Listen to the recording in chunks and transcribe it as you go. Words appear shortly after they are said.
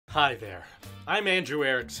Hi there, I'm Andrew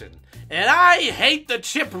Erickson, and I hate the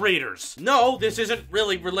chip readers. No, this isn't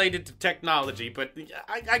really related to technology, but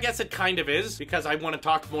I guess it kind of is, because I want to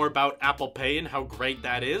talk more about Apple Pay and how great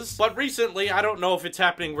that is. But recently, I don't know if it's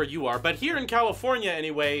happening where you are, but here in California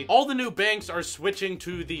anyway, all the new banks are switching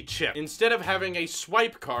to the chip. Instead of having a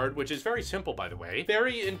swipe card, which is very simple by the way,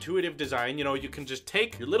 very intuitive design, you know, you can just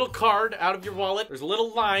take your little card out of your wallet, there's a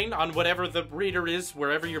little line on whatever the reader is,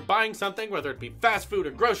 wherever you're buying something, whether it be fast food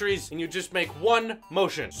or groceries, and you just make one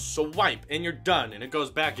motion, swipe, and you're done, and it goes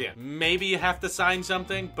back in. Maybe you have to sign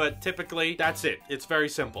something, but typically that's it. It's very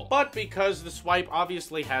simple. But because the swipe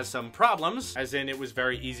obviously has some problems, as in it was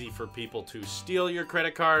very easy for people to steal your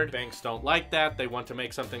credit card, banks don't like that. They want to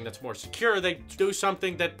make something that's more secure. They do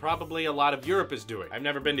something that probably a lot of Europe is doing. I've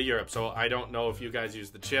never been to Europe, so I don't know if you guys use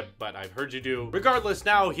the chip, but I've heard you do. Regardless,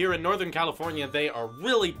 now here in Northern California, they are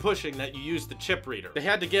really pushing that you use the chip reader. They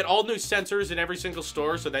had to get all new sensors in every single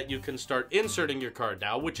store so that you can start inserting your card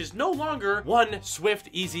now, which is no longer one swift,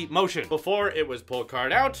 easy motion. Before, it was pull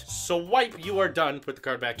card out, swipe, you are done, put the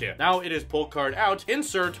card back in. Now it is pull card out,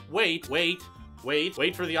 insert, wait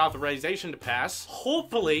for the authorization to pass.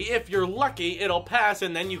 Hopefully, if you're lucky, it'll pass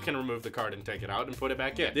and then you can remove the card and take it out and put it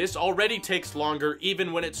back in. This already takes longer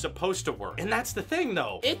even when it's supposed to work. And that's the thing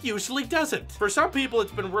though, it usually doesn't. For some people,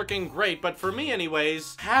 it's been working great, but for me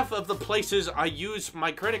anyways, half of the places I use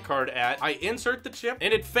my credit card at, I insert the chip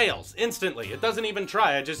and it fails instantly. It doesn't even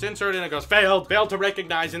try. I just insert it and it goes, failed to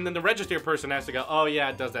recognize, and then the register person has to go, oh yeah,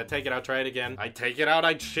 it does that. Take it out, try it again. I take it out,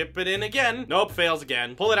 I chip it in again. Nope, fails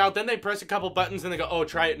again. Pull it out, then they press a couple buttons and they go, oh,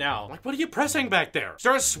 try it now. Like, what are you pressing back there? Is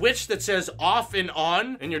there a switch that says off and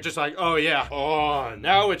on? And you're just like, oh yeah, on.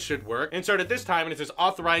 Now it should work. Insert it this time and it says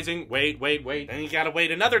authorizing, wait. And you gotta wait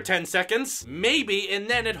another 10 seconds, maybe, and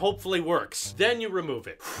then it hopefully works. Then you remove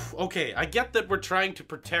it. Okay, I get that we're trying to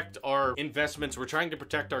protect our investments, we're trying to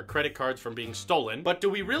protect our credit cards from being stolen, but do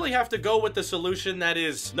we really have to go with the solution that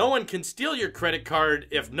is, no one can steal your credit card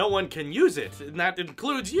if no one can use it? And that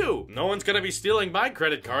includes you. No one's gonna be stealing my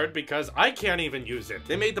credit card because I can't even use it.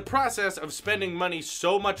 They made the process of spending money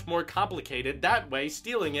so much more complicated. That way,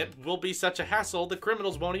 stealing it will be such a hassle, the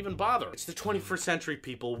criminals won't even bother. It's the 21st century,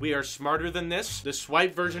 people. We are smarter than this. The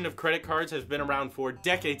swipe version of credit cards has been around for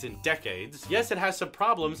decades and decades. Yes, it has some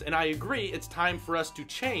problems, and I agree it's time for us to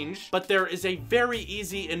change, but there is a very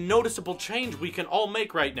easy and noticeable change we can all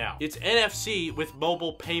make right now. It's NFC with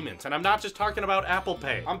mobile payments, and I'm not just talking about Apple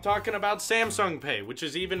Pay. I'm talking about Samsung Pay, which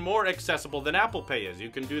is even more accessible than Apple Pay is.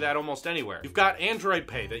 You can do that almost anywhere. You've got Android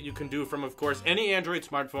Pay that you can do from, of course, any Android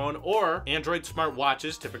smartphone, or Android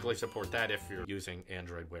smartwatches typically support that if you're using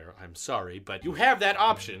Android Wear. I'm sorry, but you have that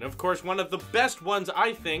option. Of course, one of the best ones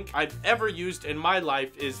I think I've ever used in my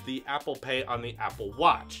life is the Apple Pay on the Apple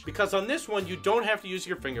Watch. Because on this one, you don't have to use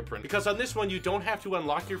your fingerprint. Because on this one, you don't have to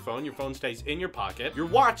unlock your phone. Your phone stays in your pocket. Your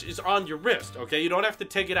watch is on your wrist, okay? You don't have to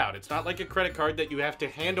take it out. It's not like a credit card that you have to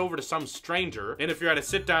hand over to some stranger. And if you're at a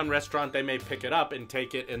sit-down restaurant, they may pick it up and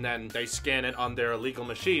take it, and then they scan it on their illegal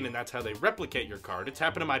machine, and that's how they replicate your card. It's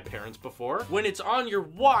happened to my parents before. When it's on your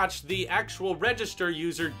watch, the actual register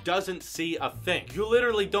user doesn't see a thing. You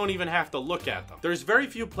literally don't even have to look at them. There's very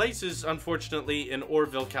few places, unfortunately, in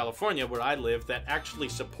Orville, California, where I live, that actually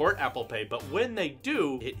support Apple Pay, but when they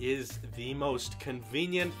do, it is the most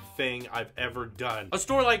convenient thing I've ever done. A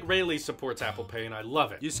store like Rayleigh's supports Apple Pay, and I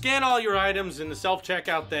love it. You scan all your items in the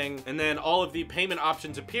self-checkout thing, and then all of the payment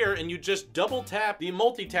options appear, and you just double tap the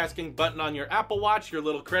multitasking button on your Apple Watch, your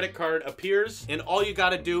little credit card appears, and all you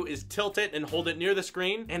gotta do is tilt it and hold it near the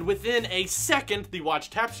screen, and within a second, the watch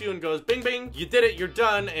taps you and goes bing bing, you did it, you're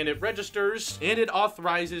done, and it registers, and it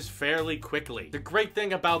authorizes fairly quickly. The great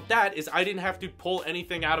thing about that is I didn't have to pull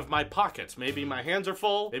anything out of my pockets. Maybe my hands are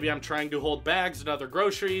full, maybe I'm trying to hold bags and other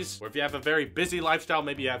groceries, or if you have a very busy lifestyle,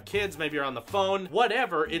 maybe you have kids, maybe you're on the phone,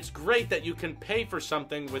 whatever, it's great that you can pay for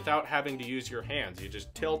something without having to use your hands. You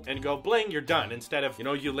just tilt and go bling, you're done, instead of, you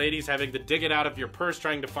know, you ladies having to dig it out of your purse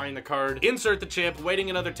trying to find the card, insert the chip, waiting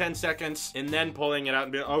another 10 seconds, and then pulling it out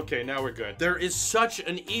and being, okay, now we're good. There is such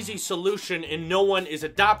an easy solution and no one is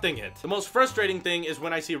adopting it. The most frustrating thing is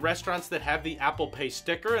when I see restaurants that have the Apple Pay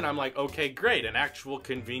sticker and I'm like, okay, great, an actual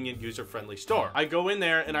convenient user-friendly store. I go in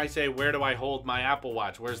there and I say, where do I hold my Apple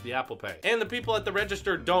Watch? Where's the Apple Pay? And the people at the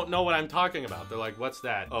register don't know what I'm talking about. They're like, what's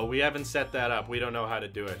that? Oh, we haven't set that up. We don't know how to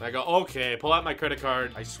do it. And I go, okay, pull out my credit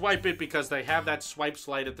card. I swipe it because they have that swipe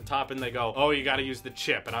slide at the top and they go, oh, you gotta use the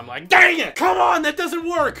chip. And I'm like, dang it, come on, that doesn't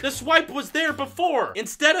work. The swipe was there before.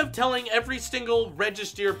 Instead of telling every single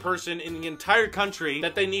register person in the entire country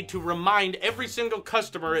that they need to remind every single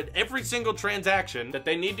customer at every single transaction that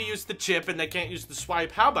they need to use the chip and they can't use the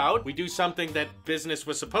swipe, how about we do something that business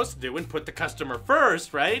was supposed to do and put the customer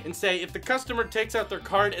first, right? And say, if the customer takes out their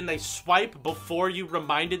card and they swipe before you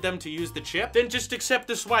reminded them to use the chip, then just accept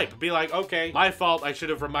the swipe. Be like, okay, my fault, I should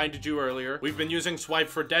have reminded you earlier. We've been using swipe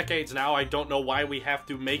for decades now. I don't know why we have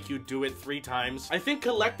to make you do it 3 times. I think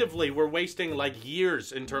collectively we're wasting like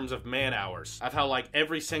years in terms of man hours of how like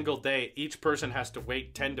every single day each person has to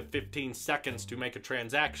wait 10 to 15 seconds to make a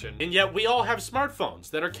transaction. And yet we all have smartphones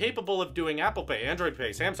that are capable of doing Apple Pay, Android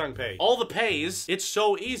Pay, Samsung Pay, all the pays. It's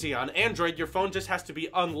so easy. On Android, your phone just has to be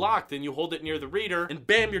unlocked and you hold it near the reader and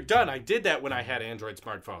bam, you're done. I did that when I had Android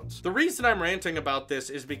smartphones. The reason I'm ranting about this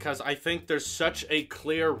is because I think there's such a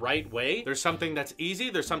clear right way. There's something that's easy,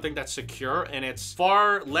 there's something that's secure, and it's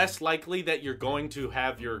far less likely that you're going to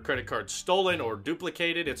have your credit card stolen or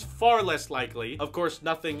duplicated. It's far less likely. Of course,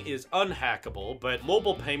 nothing is unhackable, but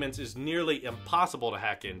mobile payments is nearly impossible to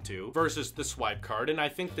hack into versus the swipe card, and I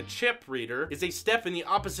think the chip reader is a step in the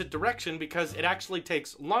opposite direction because it actually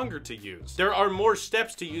takes longer to use. There are more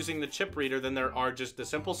steps to using the chip reader than there are just the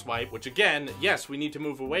simple swipe, which again, yes, we need to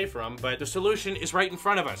move away from, but the solution is right in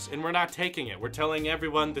front of us and we're not taking it. We're telling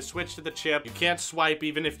everyone to switch to the chip. You can't swipe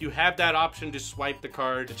even if you have that option to swipe the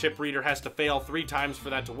card. The chip reader has to fail 3 times for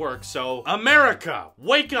that to work. So America,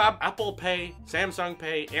 wake up. Apple Pay, Samsung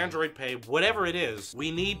Pay, Android Pay, whatever it is,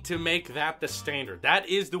 we need to make that the standard. That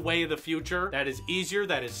is the way of the future. That is easier,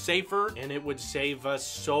 that is safer, and it would save us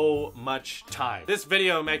so much time. This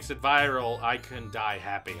video makes it viral. I can die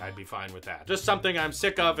happy. I'd be fine with that. Just something I'm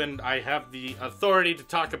sick of, and I have the authority to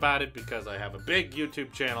talk about it because I have a big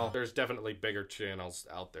YouTube channel. There's definitely bigger channels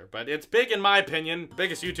out there, but it's big in my opinion.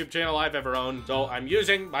 Biggest YouTube channel I've ever owned. So I'm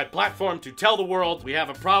using my platform to tell the world we have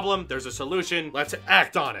a problem, there's a solution, let's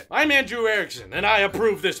act on it. I'm Andrew Erickson, and I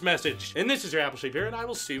approve this message. And this is your Apple Sheep here, and I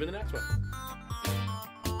will see you in the next one.